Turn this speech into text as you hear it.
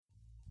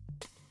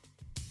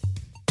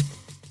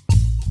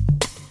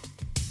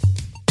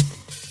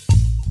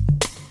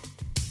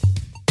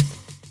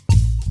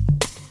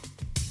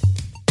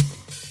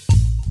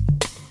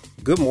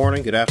Good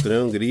morning, good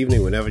afternoon, good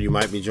evening, whenever you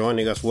might be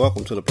joining us.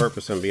 Welcome to the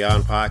Purpose and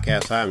Beyond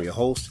podcast. I'm your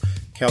host,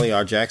 Kelly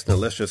R. Jackson,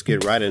 and let's just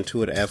get right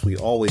into it as we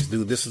always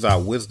do. This is our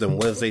Wisdom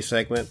Wednesday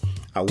segment,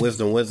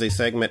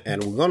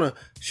 and we're going to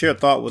share a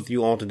thought with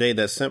you on today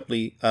that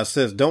simply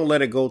says, don't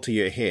let it go to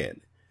your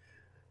head.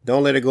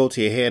 Don't let it go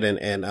to your head.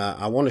 And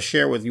I want to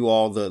share with you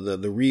all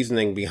the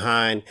reasoning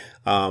behind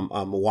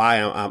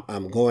why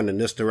I'm going in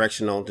this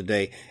direction on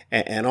today.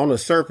 And on the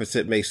surface,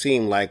 it may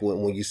seem like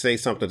when you say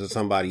something to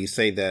somebody, you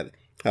say that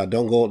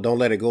don't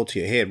let it go to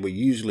your head. We're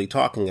usually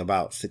talking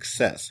about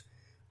success.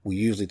 We're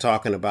usually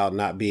talking about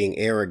not being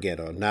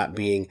arrogant or not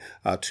being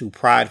too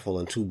prideful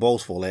and too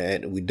boastful.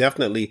 And we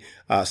definitely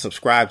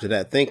subscribe to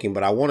that thinking.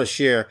 But I want to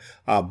share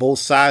both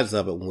sides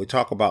of it when we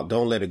talk about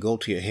don't let it go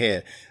to your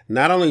head.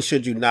 Not only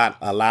should you not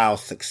allow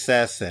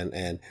success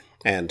and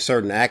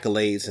certain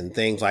accolades and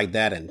things like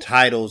that and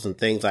titles and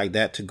things like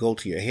that to go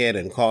to your head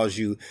and cause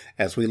you,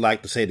 as we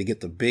like to say, to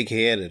get the big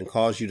head and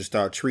cause you to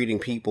start treating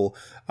people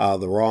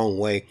the wrong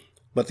way.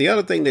 But the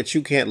other thing that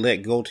you can't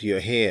let go to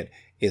your head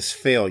is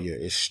failure,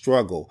 is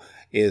struggle,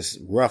 is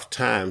rough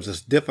times,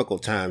 is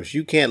difficult times.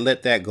 You can't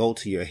let that go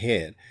to your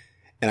head.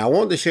 And I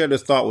wanted to share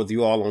this thought with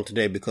you all on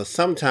today because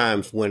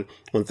sometimes when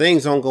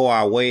things don't go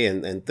our way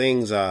and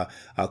things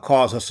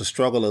cause us to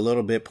struggle a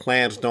little bit,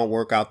 plans don't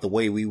work out the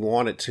way we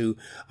want it to,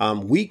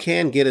 we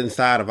can get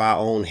inside of our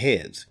own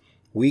heads.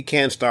 We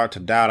can start to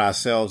doubt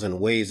ourselves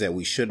in ways that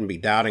we shouldn't be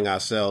doubting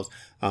ourselves.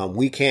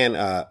 We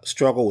can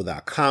struggle with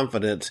our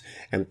confidence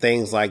and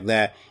things like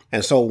that.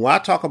 And so when I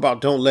talk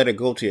about don't let it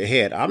go to your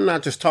head, I'm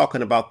not just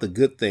talking about the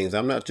good things.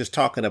 I'm not just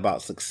talking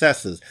about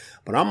successes,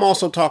 but I'm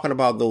also talking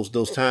about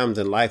those times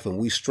in life when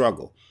we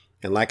struggle.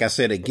 And like I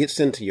said, it gets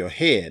into your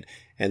head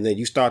and then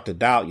you start to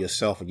doubt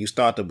yourself and you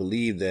start to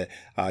believe that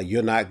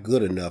you're not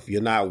good enough,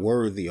 you're not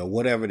worthy or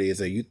whatever it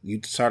is, or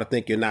you start to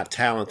think you're not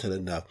talented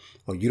enough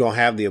or you don't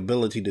have the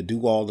ability to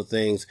do all the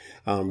things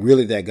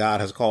really that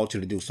God has called you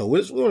to do. So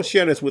we're going to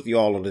share this with you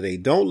all on today.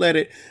 Don't let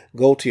it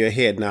go to your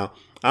head. Now,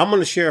 I'm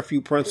going to share a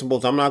few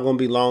principles. I'm not going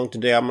to be long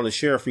today. I'm going to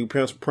share a few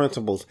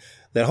principles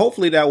that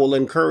hopefully that will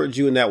encourage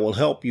you and that will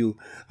help you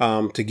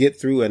to get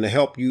through and to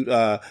help you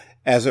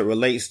as it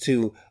relates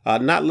to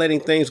not letting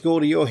things go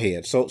to your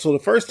head. So the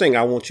first thing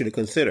I want you to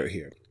consider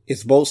here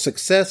is both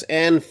success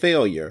and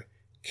failure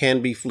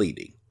can be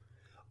fleeting.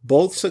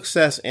 Both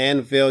success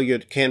and failure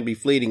can be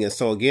fleeting. And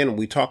so again,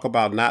 we talk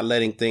about not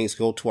letting things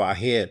go to our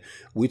head.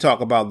 We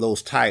talk about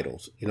those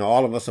titles. You know,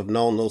 all of us have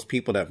known those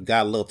people that have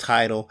got a little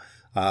title.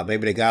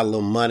 Maybe they got a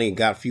little money,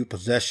 got a few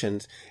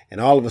possessions, and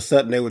all of a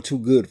sudden they were too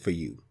good for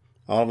you.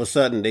 All of a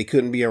sudden they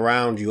couldn't be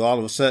around you. All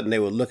of a sudden they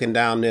were looking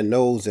down their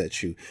nose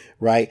at you,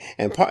 right?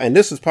 And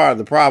this is part of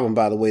the problem,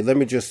 by the way. Let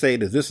me just say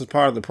this is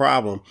part of the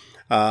problem.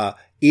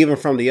 Even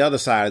from the other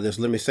side of this,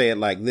 let me say it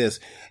like this,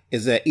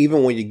 is that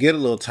even when you get a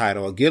little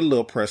title or get a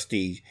little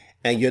prestige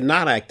and you're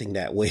not acting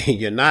that way,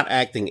 you're not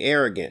acting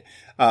arrogant,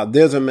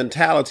 there's a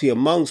mentality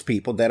amongst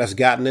people that has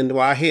gotten into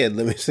our head.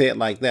 Let me say it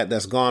like that.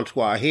 That's gone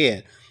to our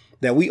head,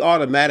 that we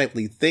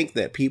automatically think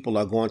that people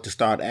are going to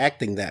start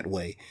acting that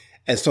way.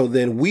 And so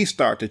then we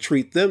start to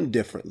treat them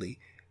differently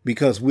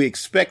because we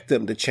expect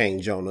them to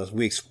change on us.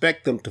 We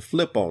expect them to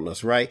flip on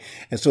us, right?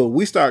 And so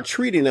we start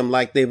treating them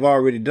like they've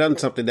already done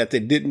something that they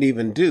didn't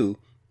even do.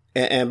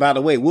 And by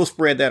the way, we'll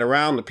spread that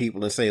around to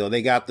people and say, oh,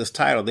 they got this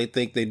title. They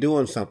think they're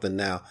doing something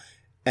now.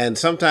 And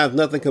sometimes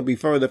nothing could be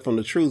further from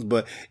the truth,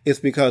 but it's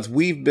because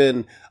we've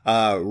been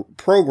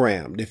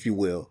programmed, if you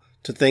will,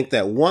 to think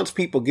that once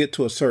people get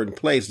to a certain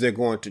place, they're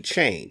going to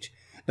change.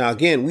 Now,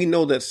 again, we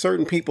know that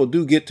certain people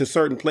do get to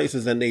certain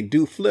places and they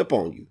do flip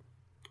on you.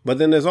 But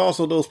then there's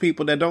also those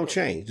people that don't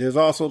change. There's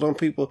also those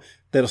people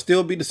that'll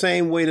still be the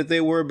same way that they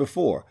were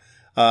before.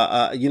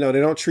 They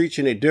don't treat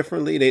you any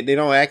differently. They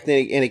don't act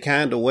any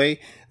kind of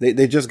way.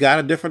 They just got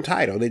a different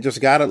title. They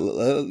just got a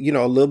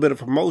little bit of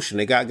promotion.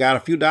 They got a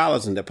few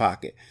dollars in their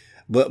pocket.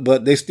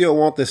 But they still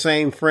want the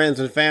same friends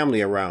and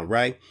family around,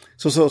 right?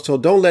 So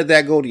don't let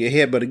that go to your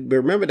head. But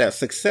remember that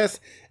success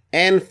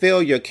and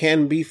failure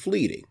can be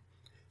fleeting.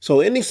 So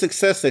any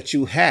success that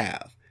you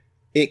have,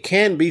 it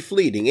can be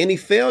fleeting. Any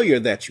failure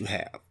that you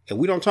have, and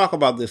we don't talk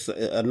about this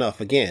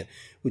enough. Again,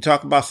 we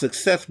talk about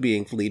success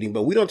being fleeting,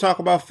 but we don't talk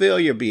about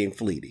failure being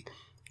fleeting.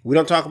 We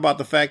don't talk about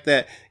the fact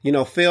that,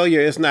 failure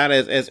is not,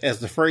 as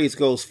the phrase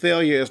goes,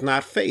 failure is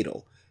not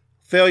fatal.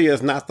 Failure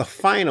is not the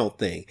final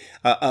thing.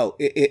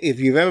 If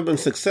you've ever been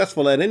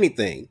successful at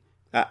anything,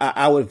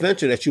 I would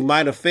venture that you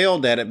might have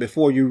failed at it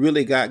before you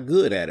really got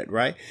good at it,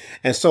 right?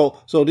 And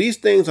so these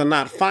things are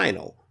not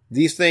final.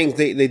 These things,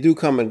 they do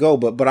come and go,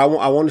 but I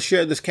want to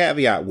share this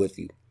caveat with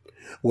you.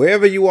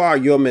 Wherever you are,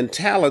 your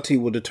mentality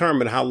will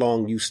determine how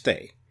long you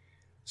stay.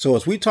 So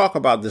as we talk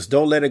about this,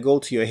 don't let it go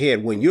to your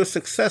head. When you're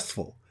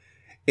successful,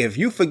 if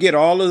you forget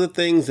all of the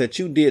things that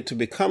you did to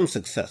become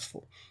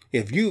successful,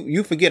 if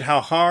you forget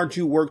how hard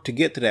you worked to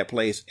get to that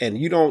place and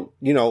you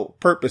don't,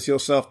 purpose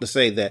yourself to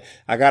say that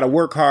I got to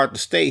work hard to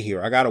stay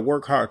here. I got to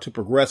work hard to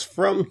progress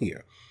from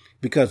here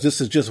because this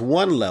is just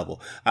one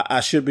level. I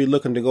should be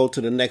looking to go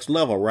to the next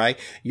level, right?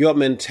 Your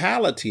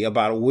mentality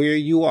about where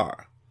you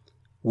are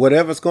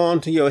Whatever's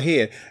going to your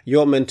head,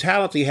 your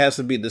mentality has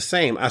to be the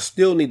same. I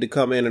still need to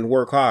come in and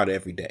work hard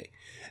every day.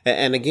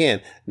 And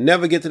again,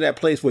 never get to that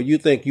place where you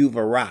think you've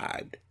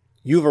arrived.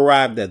 You've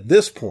arrived at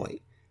this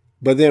point,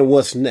 but then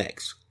what's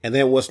next? And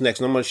then what's next?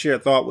 And I'm going to share a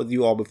thought with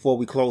you all before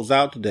we close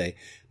out today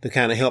to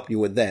kind of help you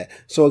with that.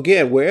 So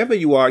again, wherever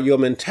you are, your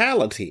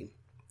mentality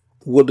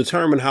will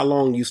determine how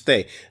long you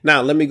stay.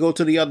 Now, let me go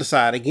to the other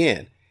side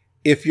again.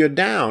 If you're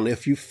down,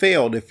 if you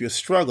failed, if you're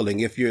struggling,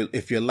 if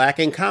you're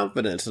lacking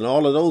confidence and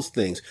all of those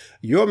things,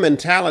 your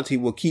mentality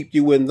will keep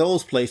you in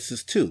those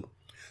places too.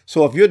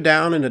 So if you're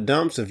down in the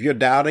dumps, if you're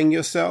doubting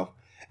yourself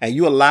and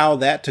you allow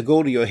that to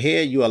go to your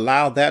head, you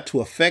allow that to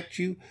affect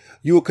you,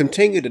 you will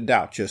continue to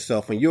doubt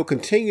yourself and you'll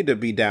continue to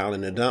be down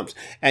in the dumps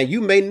and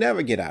you may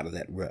never get out of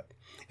that rut.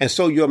 And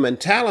so your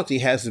mentality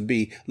has to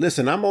be,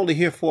 listen, I'm only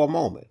here for a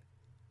moment.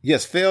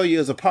 Yes, failure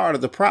is a part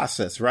of the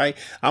process, right?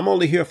 I'm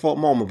only here for a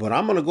moment, but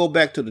I'm going to go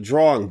back to the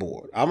drawing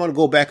board. I'm going to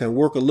go back and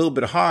work a little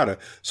bit harder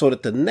so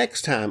that the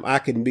next time I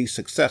can be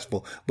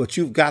successful. But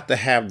you've got to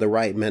have the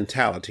right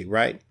mentality,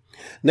 right?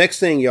 Next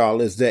thing, y'all,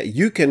 is that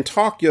you can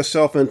talk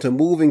yourself into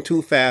moving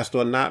too fast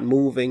or not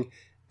moving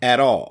at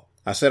all.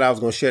 I said I was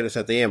going to share this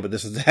at the end, but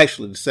this is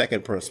actually the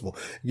second principle.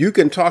 You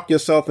can talk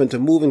yourself into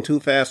moving too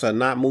fast or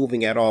not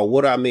moving at all.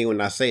 What do I mean when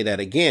I say that?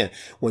 Again,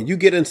 when you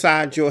get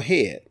inside your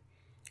head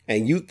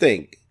and you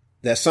think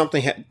that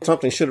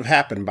something should have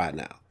happened by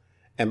now.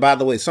 And by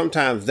the way,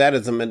 sometimes that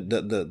is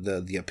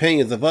the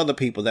opinions of other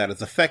people that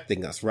is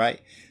affecting us,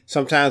 right?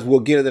 Sometimes we'll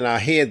get it in our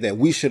head that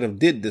we should have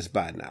did this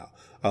by now.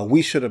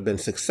 We should have been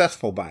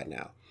successful by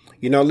now.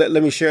 You know,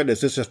 let me share this.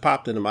 This just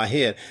popped into my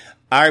head.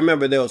 I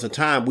remember there was a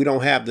time, we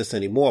don't have this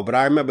anymore, but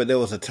I remember there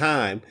was a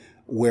time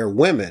where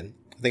women,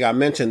 I think I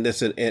mentioned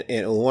this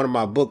in one of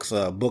my books,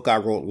 a book I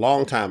wrote a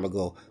long time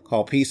ago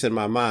called Peace in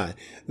My Mind.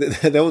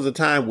 There was a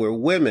time where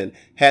women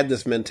had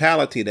this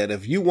mentality that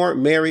if you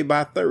weren't married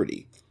by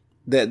 30,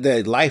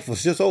 that life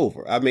was just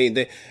over. I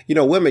mean,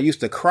 women used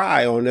to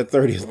cry on their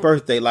 30th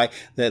birthday, like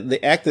that they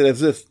acted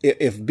as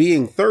if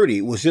being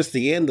 30 was just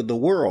the end of the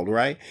world,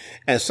 right?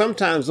 And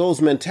sometimes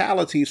those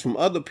mentalities from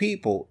other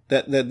people,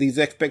 that these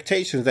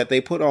expectations that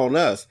they put on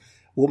us,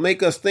 will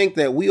make us think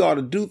that we ought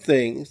to do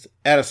things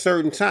at a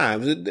certain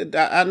time.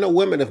 I know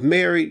women have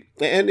married,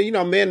 and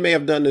men may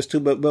have done this too,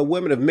 but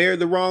women have married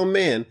the wrong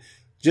men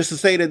just to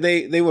say that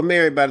they were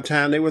married by the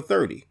time they were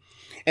 30.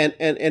 And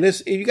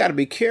it's, you got to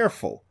be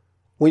careful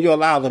when you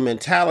allow the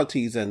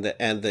mentalities and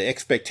the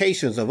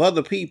expectations of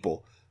other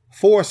people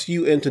force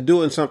you into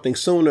doing something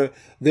sooner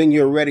than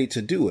you're ready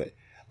to do it.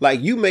 Like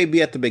you may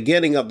be at the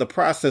beginning of the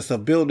process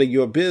of building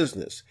your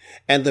business,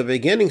 and the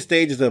beginning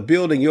stages of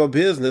building your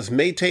business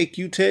may take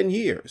you 10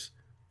 years,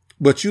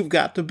 but you've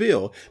got to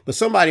build. But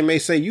somebody may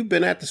say, you've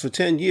been at this for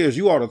 10 years.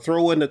 You ought to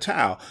throw in the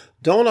towel.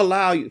 Don't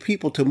allow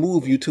people to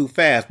move you too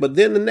fast. But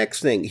then the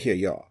next thing here,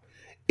 y'all,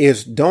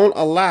 is don't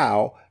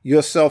allow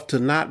yourself to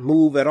not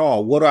move at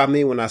all. What do I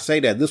mean when I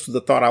say that? This was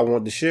the thought I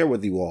wanted to share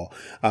with you all.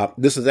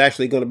 This is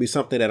actually going to be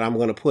something that I'm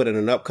going to put in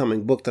an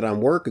upcoming book that I'm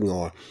working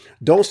on.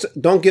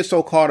 Don't get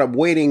so caught up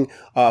waiting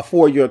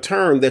for your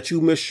turn that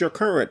you miss your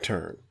current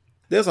turn.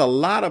 There's a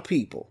lot of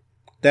people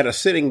that are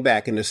sitting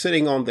back and they're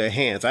sitting on their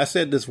hands. I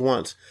said this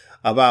once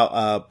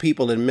about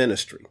people in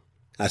ministry.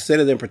 I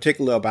said it in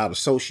particular about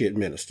associate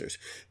ministers,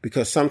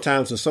 because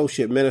sometimes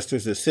associate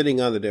ministers are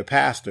sitting under their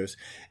pastors.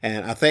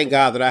 And I thank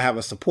God that I have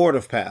a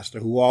supportive pastor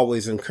who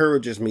always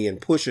encourages me and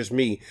pushes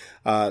me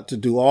to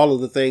do all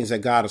of the things that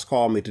God has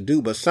called me to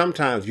do. But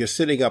sometimes you're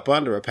sitting up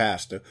under a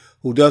pastor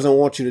who doesn't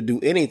want you to do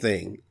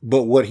anything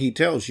but what he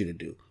tells you to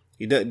do.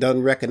 He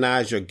doesn't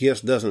recognize your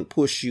gifts, doesn't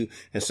push you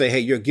and say, hey,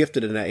 you're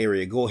gifted in that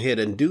area. Go ahead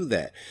and do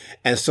that.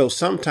 And so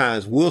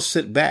sometimes we'll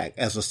sit back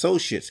as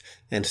associates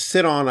and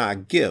sit on our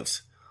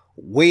gifts,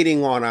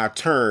 waiting on our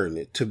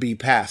turn to be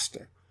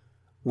pastor,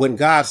 when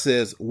God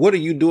says, what are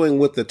you doing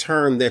with the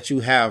turn that you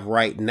have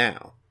right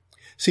now?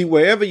 See,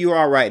 wherever you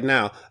are right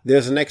now,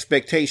 there's an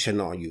expectation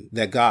on you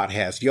that God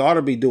has. You ought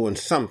to be doing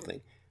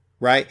something,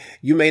 right?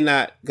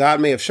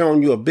 God may have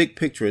shown you a big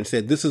picture and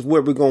said, this is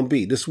where we're going to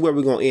be. This is where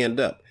we're going to end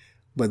up.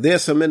 But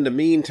there's some in the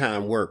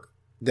meantime work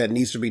that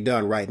needs to be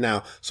done right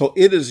now. So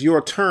it is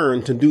your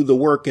turn to do the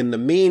work in the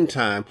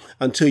meantime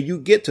until you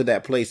get to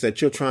that place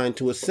that you're trying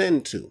to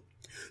ascend to.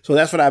 So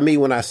that's what I mean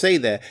when I say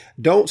that.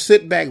 Don't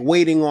sit back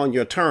waiting on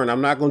your turn.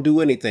 I'm not going to do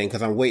anything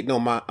because I'm waiting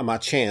on my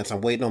chance.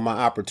 I'm waiting on my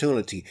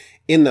opportunity.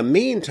 In the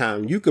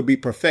meantime, you could be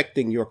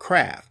perfecting your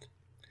craft.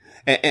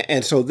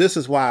 And so this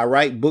is why I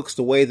write books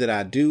the way that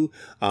I do.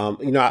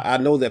 I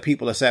know that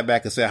people have sat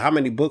back and said, how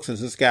many books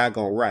is this guy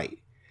going to write?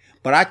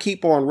 But I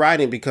keep on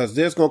writing because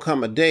there's going to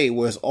come a day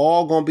where it's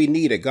all going to be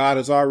needed. God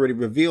has already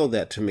revealed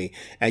that to me.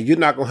 And you're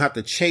not going to have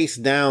to chase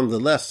down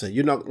the lesson.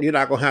 You're not going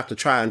to have to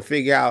try and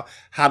figure out,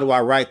 how do I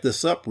write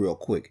this up real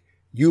quick?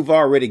 You've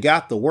already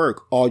got the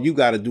work. All you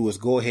got to do is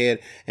go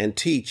ahead and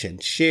teach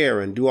and share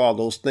and do all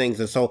those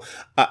things. And so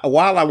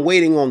while I'm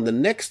waiting on the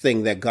next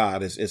thing that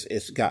God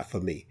is got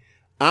for me,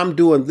 I'm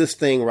doing this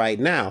thing right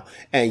now.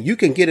 And you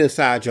can get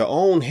inside your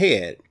own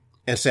head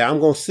and say, I'm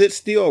going to sit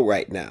still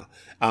right now.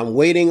 I'm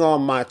waiting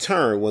on my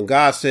turn. When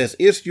God says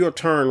it's your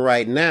turn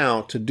right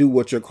now to do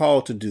what you're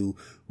called to do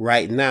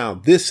right now,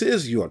 this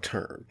is your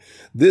turn.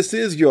 This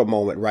is your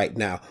moment right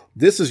now.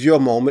 This is your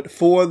moment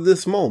for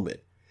this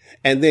moment.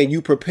 And then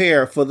you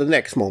prepare for the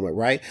next moment,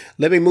 right?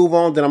 Let me move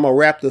on. Then I'm going to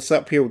wrap this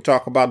up here. We'll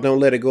talk about don't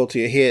let it go to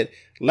your head.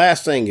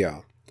 Last thing,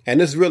 y'all. And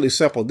this is really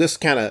simple. This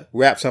kind of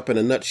wraps up in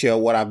a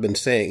nutshell what I've been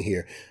saying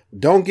here.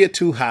 Don't get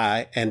too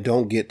high and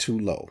don't get too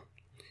low.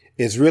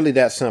 It's really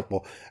that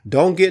simple.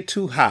 Don't get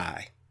too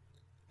high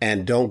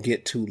and don't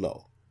get too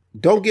low.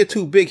 Don't get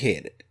too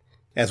big-headed.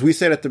 As we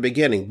said at the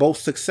beginning, both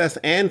success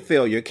and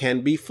failure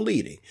can be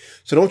fleeting.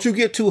 So don't you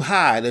get too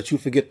high that you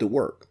forget the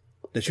work,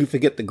 that you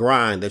forget the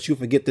grind, that you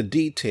forget the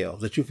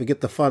details, that you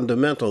forget the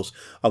fundamentals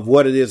of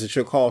what it is that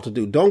you're called to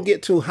do. Don't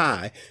get too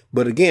high,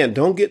 but again,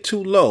 don't get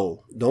too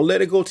low. Don't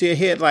let it go to your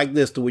head like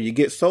this to where you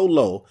get so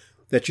low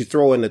that you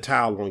throw in the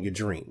towel on your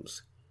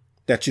dreams,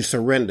 that you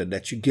surrender,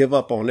 that you give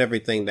up on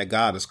everything that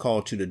God has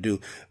called you to do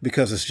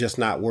because it's just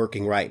not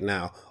working right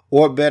now.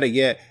 Or better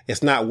yet,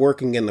 it's not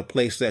working in the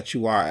place that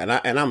you are.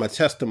 And I'm a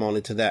testimony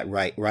to that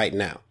right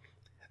now.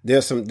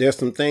 There's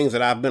some things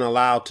that I've been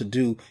allowed to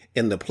do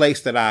in the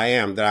place that I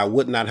am that I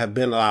would not have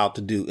been allowed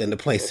to do in the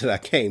place that I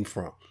came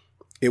from.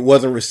 It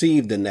wasn't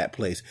received in that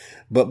place,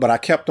 but I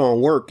kept on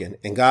working,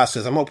 and God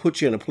says, I'm going to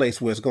put you in a place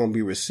where it's going to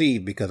be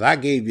received because I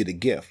gave you the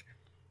gift.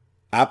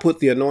 I put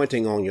the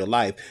anointing on your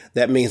life.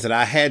 That means that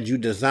I had you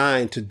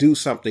designed to do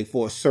something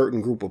for a certain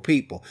group of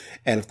people.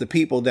 And if the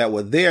people that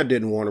were there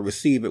didn't want to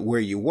receive it where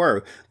you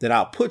were, then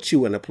I'll put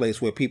you in a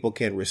place where people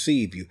can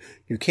receive you.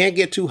 You can't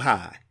get too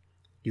high.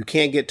 You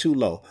can't get too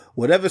low.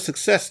 Whatever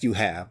success you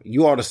have,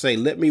 you ought to say,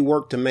 let me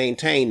work to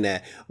maintain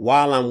that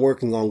while I'm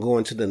working on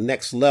going to the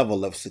next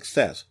level of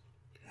success.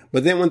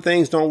 But then when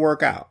things don't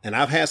work out, and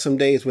I've had some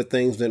days where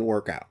things didn't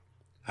work out.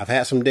 I've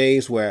had some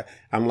days where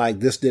I'm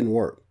like, this didn't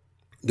work.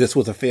 This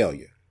was a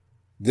failure.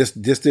 This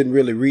didn't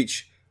really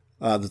reach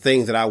the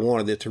things that I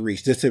wanted it to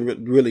reach. This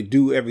didn't really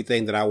do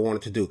everything that I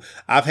wanted to do.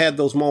 I've had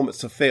those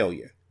moments of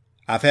failure.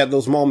 I've had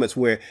those moments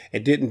where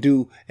it didn't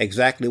do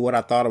exactly what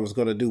I thought it was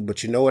going to do.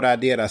 But you know what I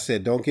did? I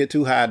said, don't get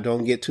too high.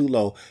 Don't get too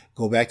low.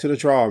 Go back to the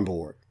drawing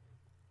board.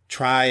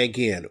 Try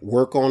again.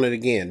 Work on it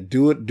again.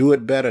 Do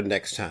it better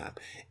next time.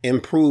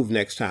 Improve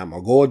next time,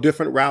 or go a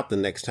different route the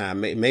next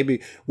time.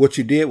 Maybe what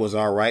you did was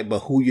all right, but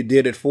who you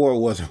did it for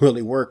wasn't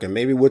really working.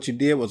 Maybe what you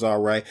did was all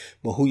right,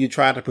 but who you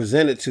tried to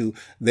present it to,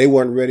 they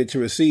weren't ready to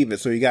receive it.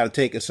 So you got to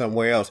take it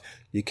somewhere else.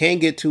 You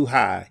can't get too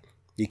high.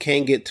 You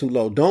can't get too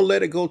low. Don't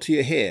let it go to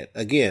your head.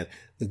 Again,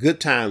 the good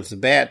times, the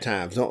bad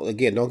times. Don't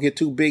get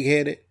too big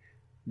headed.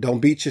 Don't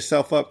beat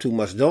yourself up too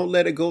much. Don't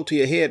let it go to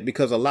your head,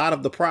 because a lot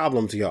of the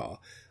problems, y'all,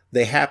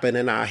 they happen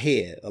in our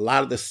head. A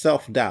lot of the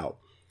self-doubt,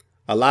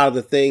 a lot of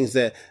the things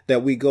that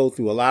we go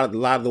through, a lot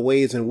of the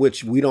ways in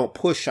which we don't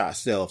push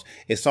ourselves,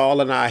 it's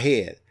all in our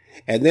head.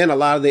 And then a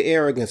lot of the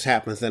arrogance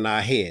happens in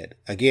our head.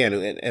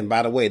 Again, and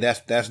by the way,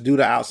 that's due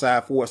to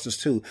outside forces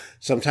too.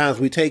 Sometimes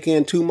we take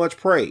in too much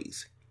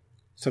praise.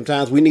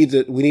 Sometimes we need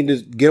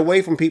to get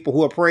away from people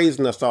who are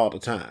praising us all the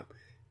time.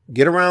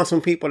 Get around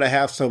some people that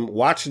have some,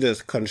 watch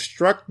this,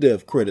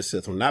 constructive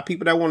criticism. Not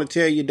people that want to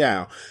tear you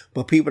down,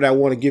 but people that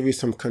want to give you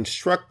some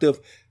constructive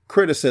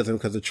criticism.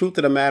 Because the truth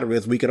of the matter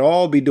is, we could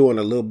all be doing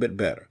a little bit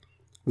better.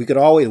 We could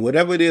always,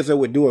 whatever it is that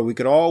we're doing, we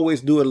could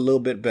always do it a little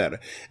bit better.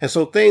 And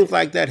so things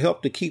like that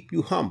help to keep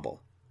you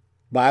humble.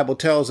 Bible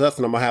tells us,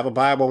 and I'm going to have a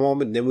Bible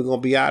moment, and then we're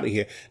going to be out of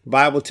here. The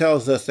Bible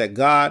tells us that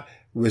God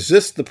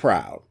resists the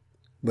proud,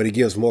 but he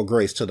gives more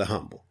grace to the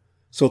humble.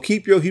 So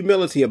keep your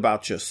humility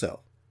about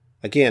yourself.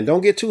 Again, don't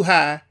get too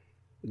high.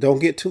 Don't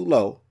get too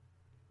low.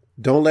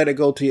 Don't let it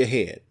go to your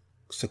head.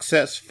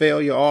 Success,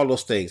 failure, all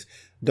those things.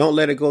 Don't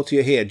let it go to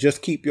your head.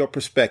 Just keep your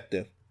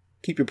perspective.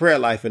 Keep your prayer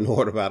life in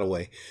order, by the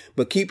way.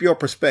 But keep your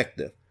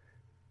perspective.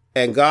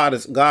 And God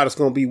is going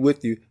to be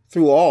with you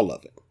through all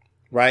of it,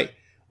 right?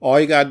 All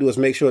you got to do is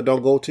make sure it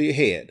don't go to your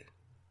head.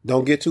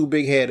 Don't get too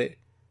big-headed,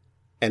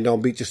 and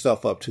don't beat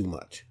yourself up too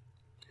much.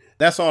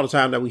 That's all the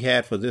time that we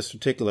had for this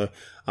particular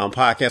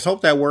podcast.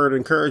 Hope that word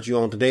encouraged you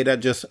on today. That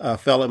just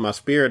fell in my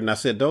spirit. And I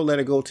said, don't let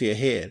it go to your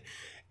head.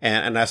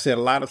 And I said,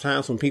 a lot of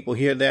times when people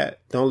hear that,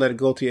 don't let it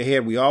go to your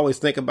head, we always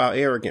think about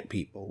arrogant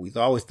people. We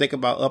always think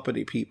about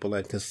uppity people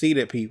and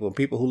conceited people,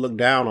 people who look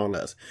down on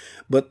us.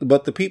 But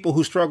the people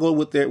who struggle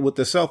with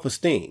their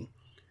self-esteem,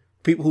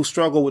 people who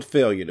struggle with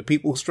failure, the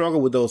people who struggle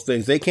with those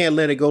things, they can't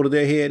let it go to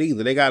their head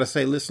either. They got to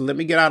say, listen, let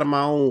me get out of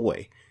my own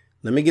way.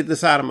 Let me get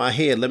this out of my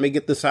head. Let me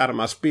get this out of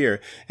my spirit,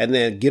 and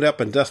then get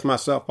up and dust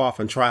myself off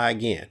and try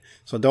again.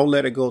 So don't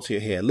let it go to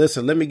your head.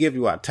 Listen, let me give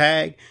you our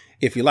tag.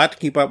 If you'd like to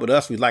keep up with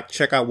us, we'd like to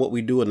check out what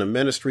we do in the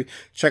ministry.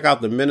 Check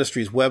out the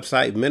ministry's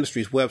website.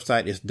 Ministry's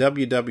website is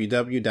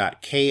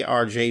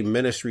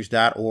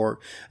www.krjministries.org.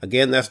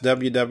 Again, that's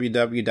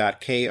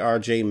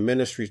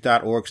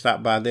www.krjministries.org.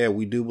 Stop by there.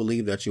 We do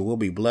believe that you will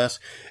be blessed.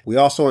 We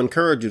also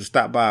encourage you to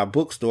stop by our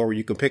bookstore where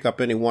you can pick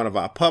up any one of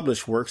our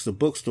published works. The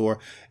bookstore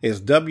is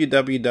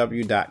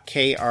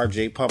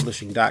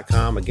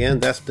www.krjpublishing.com. Again,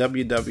 that's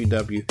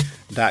www.krjpublishing.com.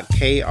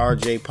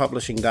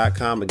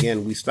 www.krjpublishing.com.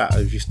 Again,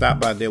 if you stop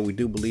by there, we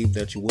do believe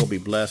that you will be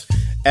blessed.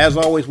 As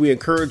always, we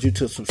encourage you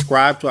to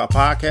subscribe to our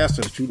podcast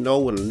so that you know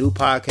when a new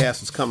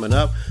podcast is coming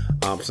up.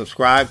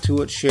 Subscribe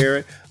to it, share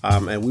it,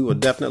 and we will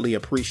definitely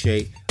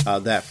appreciate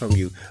that from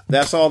you.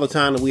 That's all the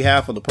time that we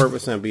have for the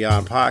Purpose and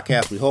Beyond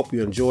podcast. We hope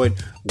you enjoyed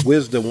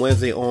Wisdom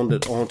Wednesday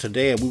on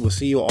today, and we will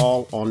see you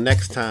all on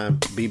next time.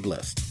 Be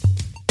blessed.